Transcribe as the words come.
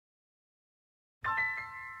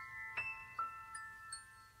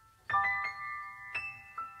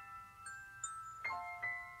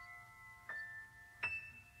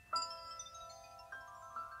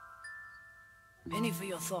penny for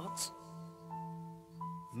your thoughts.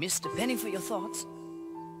 Missed a penny for your thoughts.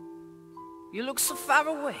 You look so far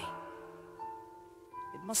away.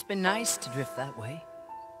 It must be nice to drift that way.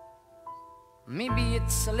 Maybe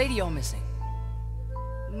it's a lady you're missing.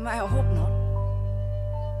 I hope not.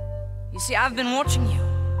 You see, I've been watching you.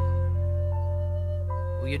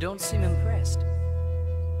 Well, you don't seem impressed.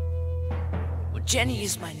 Well, Jenny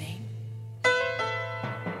is my name,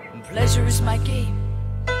 and pleasure is my game,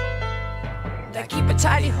 and I keep a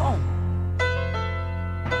tidy home.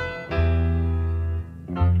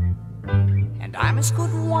 And I'm as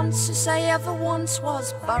good once as I ever once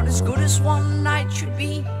was, about as good as one night should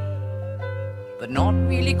be, but not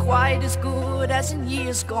really quite as good as in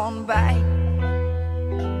years gone by.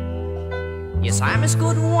 Yes, I'm as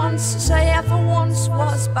good once as I ever once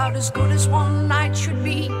was, about as good as one night should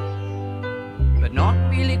be, but not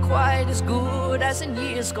really quite as good as in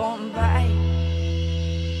years gone by.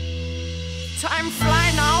 Time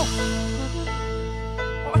fly now,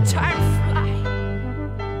 or time fly.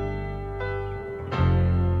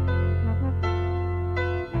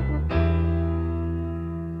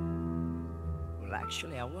 Well,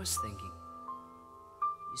 actually, I was thinking.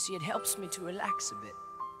 You see, it helps me to relax a bit.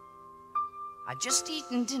 I just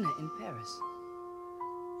eaten dinner in Paris,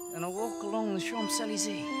 and I walk along the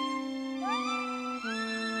Champs-Élysées.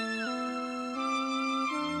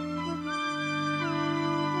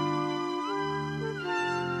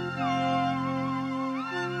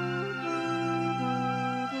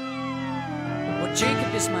 Well,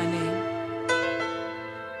 Jacob is my name,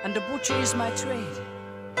 and the butcher is my trade.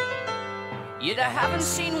 Yet I haven't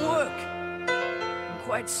seen work in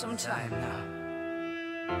quite some time now.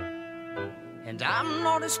 And I'm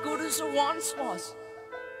not as good as I once was,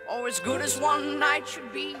 or as good as one night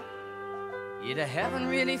should be. Yet I haven't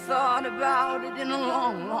really thought about it in a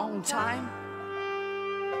long, long time.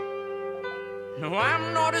 No,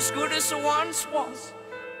 I'm not as good as I once was,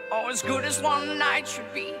 or as good as one night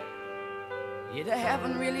should be. Yet I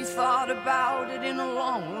haven't really thought about it in a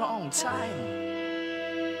long, long time.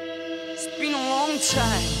 It's been a long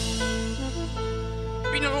time.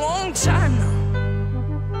 Been a long time now.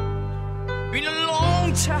 Been a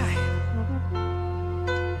long time.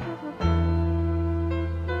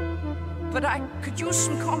 But I could use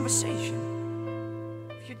some conversation,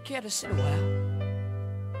 if you'd care to sit a while.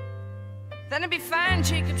 Then it'd be fine,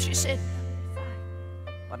 Jacob, she said. Fine,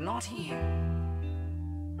 but not here.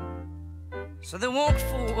 So they walked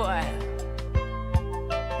for a while,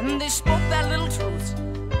 and they spoke that little truth.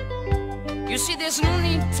 You see, there's no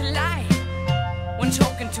need to lie when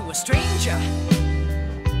talking to a stranger.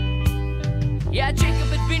 Yeah, Jacob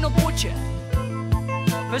had been a butcher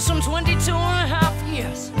for some 22.5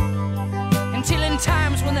 years, until in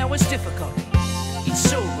times when there was difficulty, he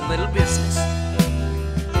sold a little business.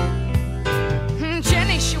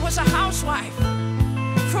 Jenny, she was a housewife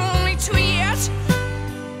for only 2 years,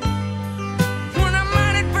 when her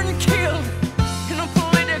man had been killed in a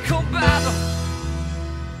political battle.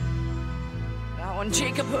 Now when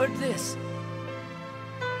Jacob heard this,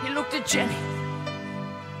 he looked at Jenny,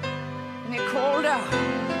 and he called out.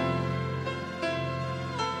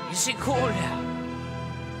 Yes, he called out.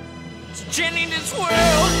 It's Jenny, this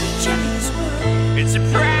world. Jenny, this world. It's a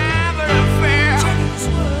private affair. Jenny, this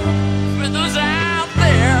world. For those out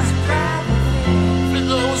there. For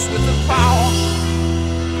those with the power.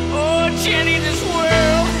 Oh, Jenny, this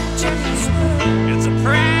world. Jenny, this world. It's a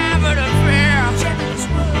private affair. Jenny, this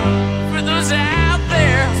world. For those out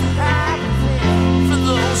there. For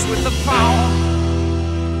those with the power.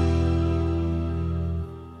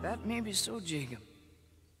 That may be so, Jacob.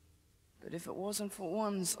 But if it wasn't for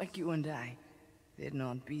ones like you and I, they'd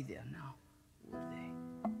not be there now, would they?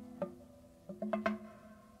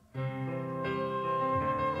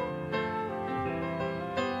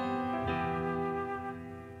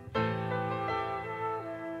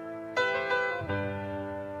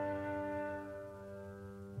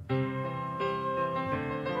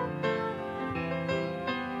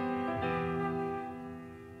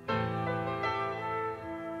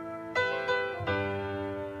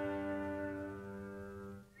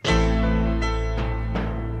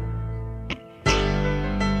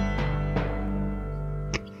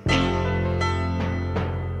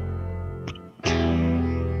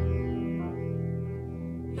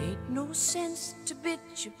 No sense to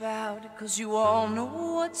bitch about it, 'cause you all know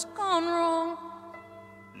what's gone wrong.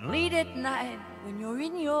 And late at night when you're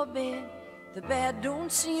in your bed, the bad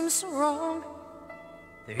don't seem so wrong.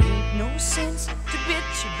 There ain't no sense to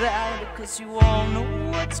bitch about it, 'cause you all know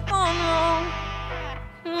what's gone wrong.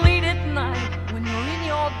 And late at night when you're in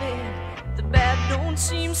your bed, the bad don't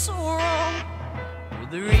seem so wrong. Well,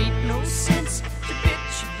 There ain't no sense to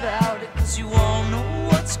bitch about it, 'cause you all know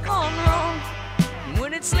what's gone wrong.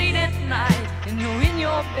 When it's late at night and you're in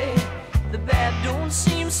your bed, the bad don't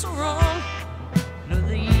seem so wrong. No,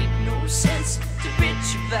 there ain't no sense to bitch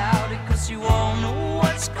about it, 'cause you all know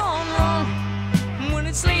what's gone wrong. When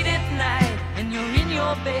it's late at night and you're in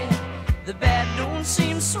your bed, the bad don't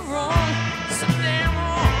seem so wrong. So damn